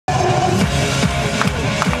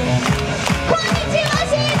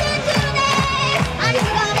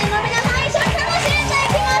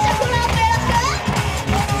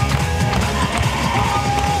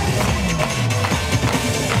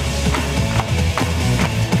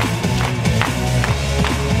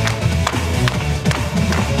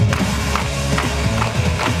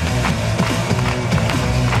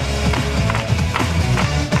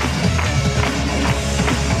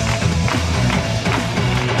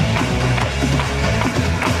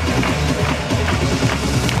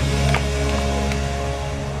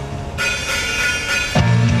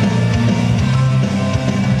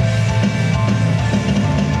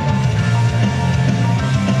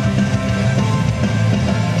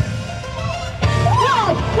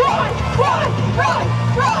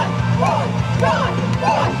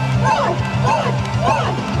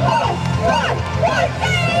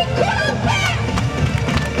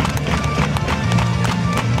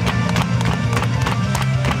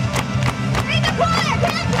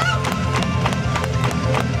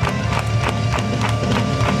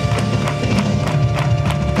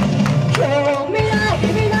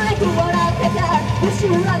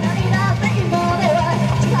だって今では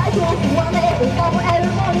最高不安で浮かべる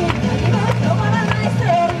のに何も止まらないスト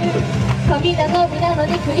ーリー神頼みなの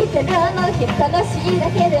に食いてるのに楽しいだ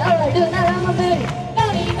けで終わるならもう無理ノ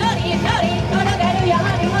リノリノリ転がるよう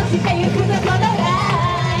に落ちてゆくのこの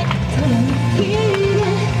愛時で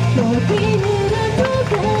時になる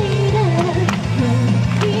といら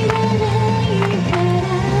いらないから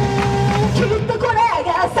きっとこれ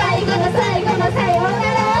が最後の最後のさよな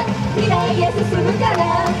ら未来へ進むから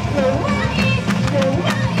弱い弱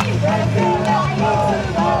い僕はい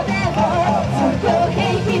つまでも不公平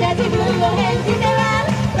な自分を演じては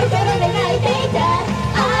心で泣いていた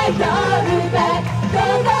アイドルだど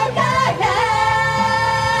こから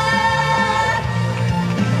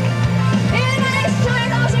みんな一緒に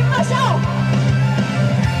楽しみましょう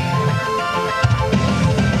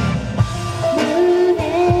胸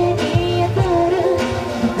に当たる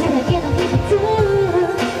僕だけの秘密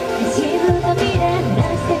自分の身で濡ら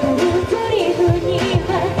してくるトリフには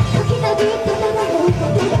時なく戦うこ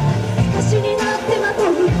とが歌詞になってまと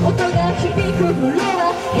う音が響くフロ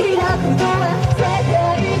ア開くのは世界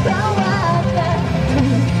変わった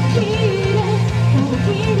時で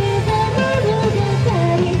時でなる物語は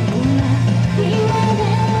言わな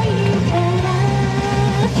いから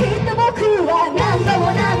きっと僕は何度も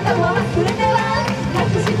何度も忘れては隠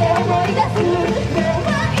して思い出す弱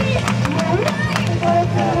い弱い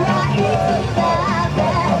僕はいつだって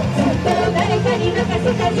ずっと誰かに任せ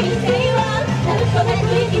た人生をなんとなく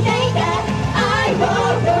生きていたI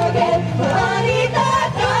won't forget what it does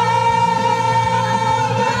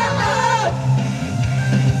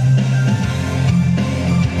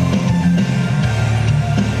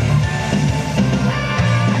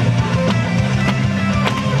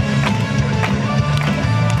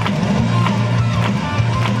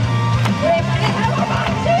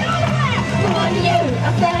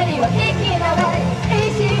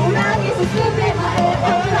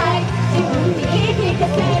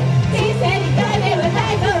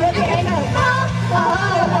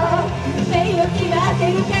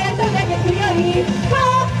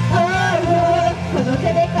この手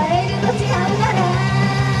で変えるの違うなら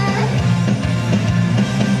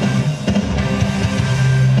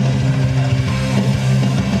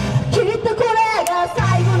きっとこれが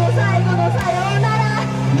最後の最後のさよなら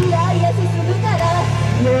未来へ進むから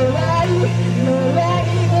弱い弱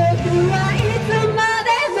い僕はいつま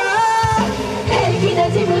でも平気な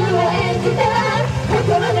自分を演じては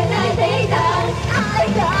心で泣いていたアイ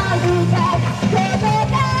ドルがここ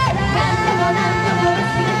から何度も何度も忘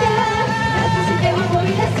れては思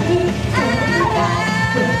い出すああ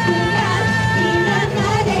僕が今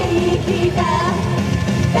まで生きた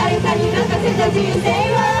誰かに任せた人生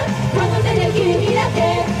をこの手で切り開け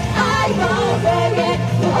I won't forget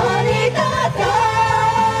what it does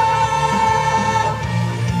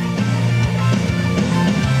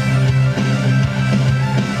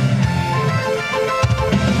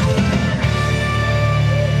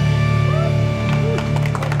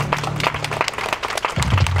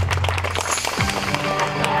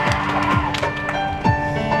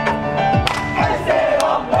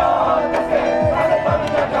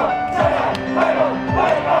Season2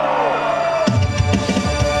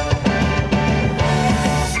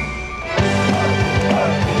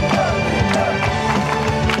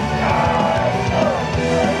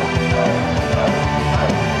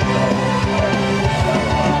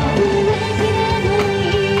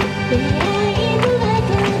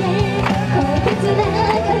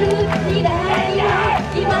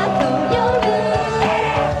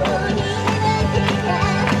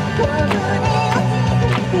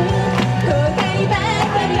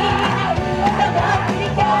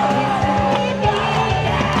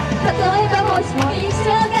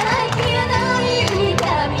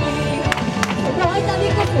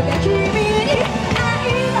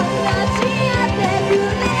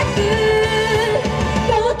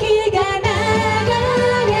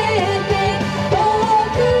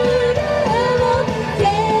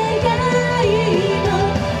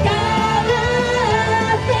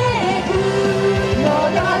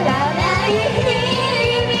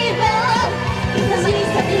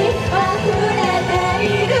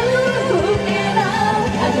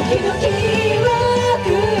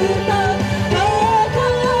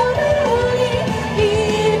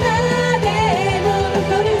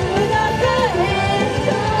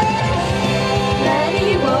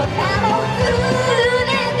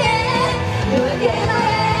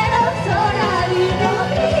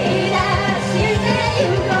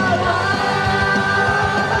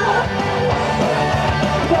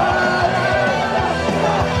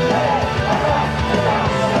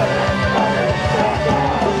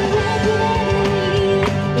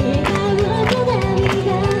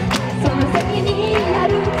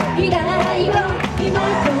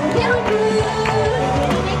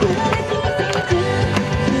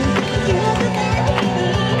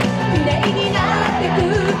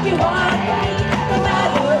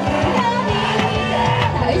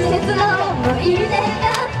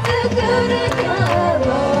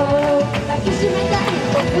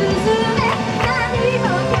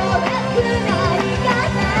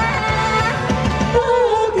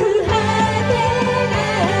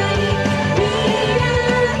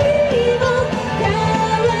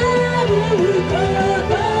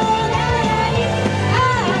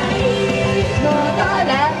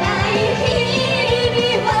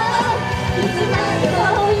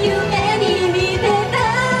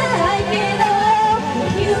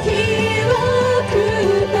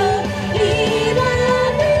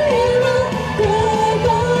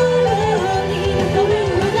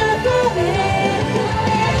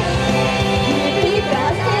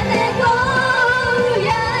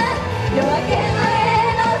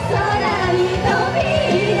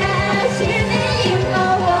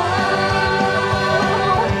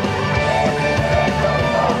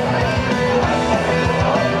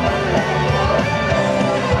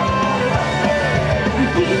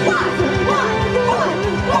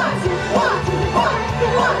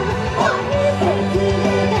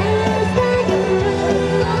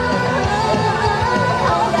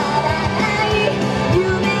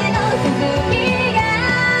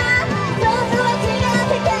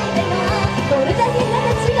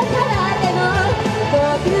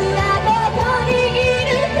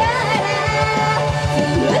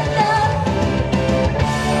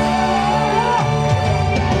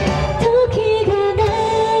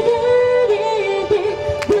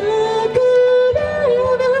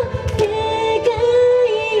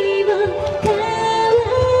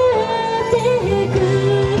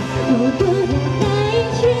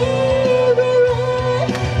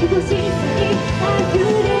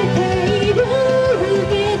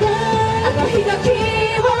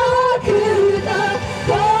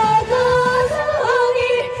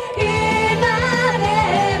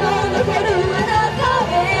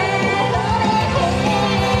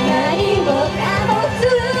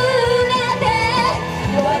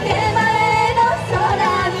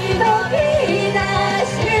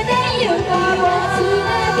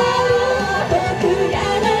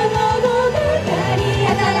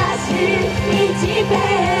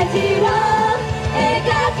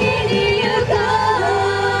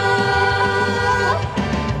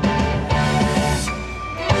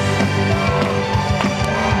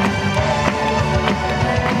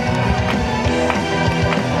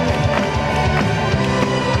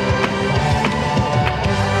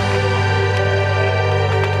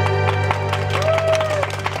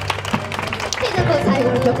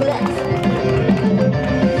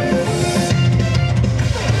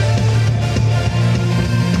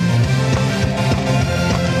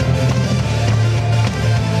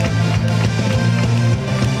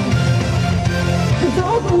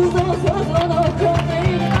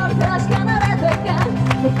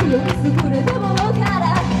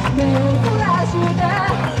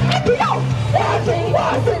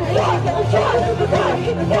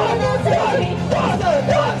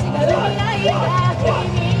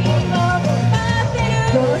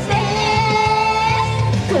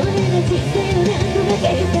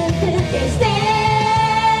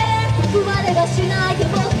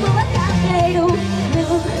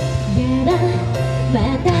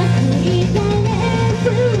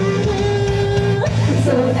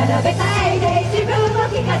 並べたいで自分を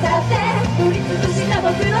着飾って塗りつぶした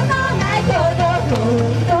僕の脳内行動、本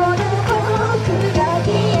当の僕が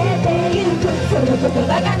消えてゆく、その言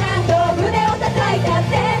葉が何度胸を叩いたっ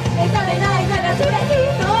て目覚めないならそれ一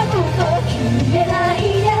つと消えな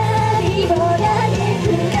い闇を嘆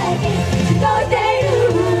くだけ聞こえている。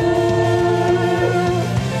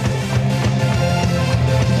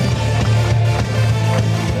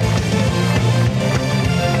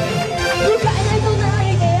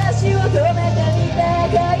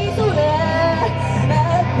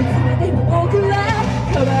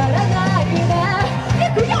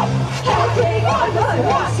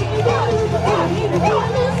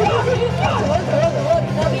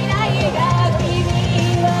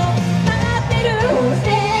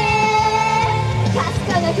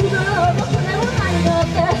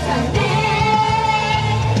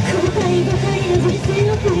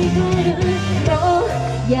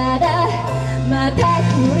やだ、また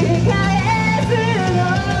繰り返すの。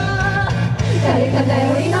誰か頼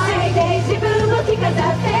りないで自分を着飾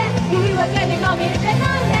って言い訳にも見せない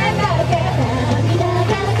ねだけ涙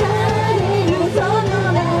が垂れるその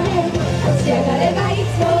前に立ち上がればい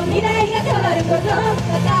つも未来が変わること分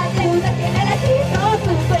かってるだけなら一つ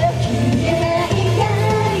と消えない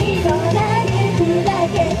闇の嘆くだ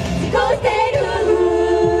け自己捨てる。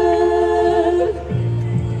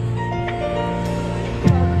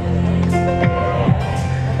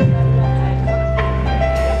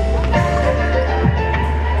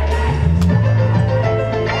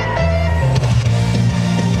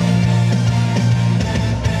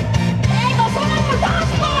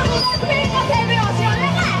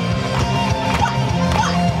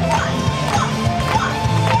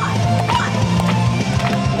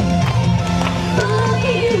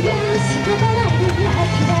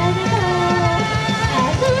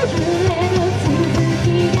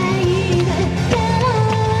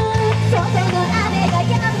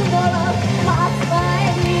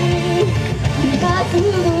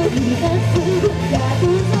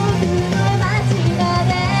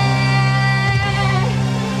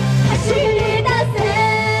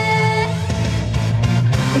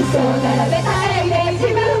そう並べたいで自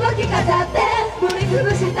分を着飾って塗りつ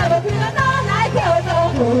ぶした僕の脳内行動、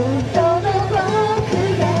本当の僕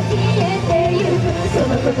が消えてゆく、そ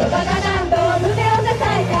の言葉が何度胸を叩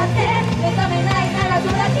いたって目覚めないならそ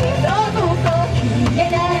らきっと僕と消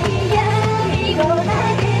えない闇を嘆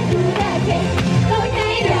くだけ解いて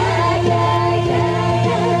いる。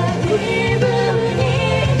自分に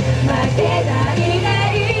負けないで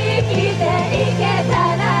生きていけた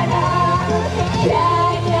なら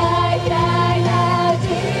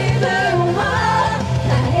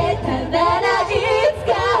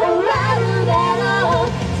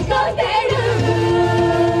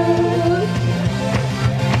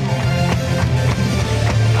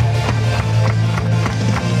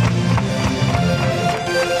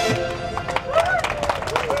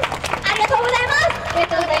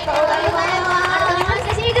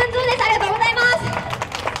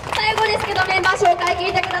紹介聞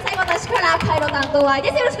いてください。私からカイロ担当愛で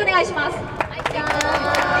す。よろしくお願いします。は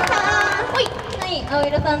い、青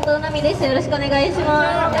色担当ナミです。よろしくお願いし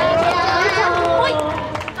ます。は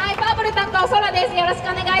い、パープル担当ソラです。よろしくお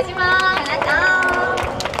願いします。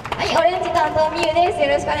はい、オレンジ担当ミユです。よ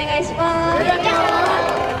ろしくお願いします。は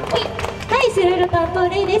い、白色担当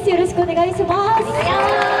レイです。よろしくお願いします。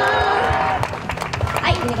は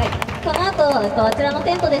い、お願い。この後、あちらの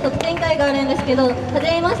テントで特典会があるんですけど、初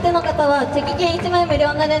めましての方はチェキ券1枚無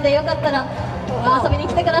料になるんで、よかったら遊びに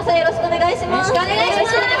来てください。よろしくお願いします。よろしくお願いしま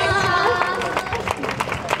す。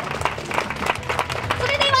そ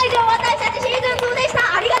れでは以上、私たちシーズン2でした。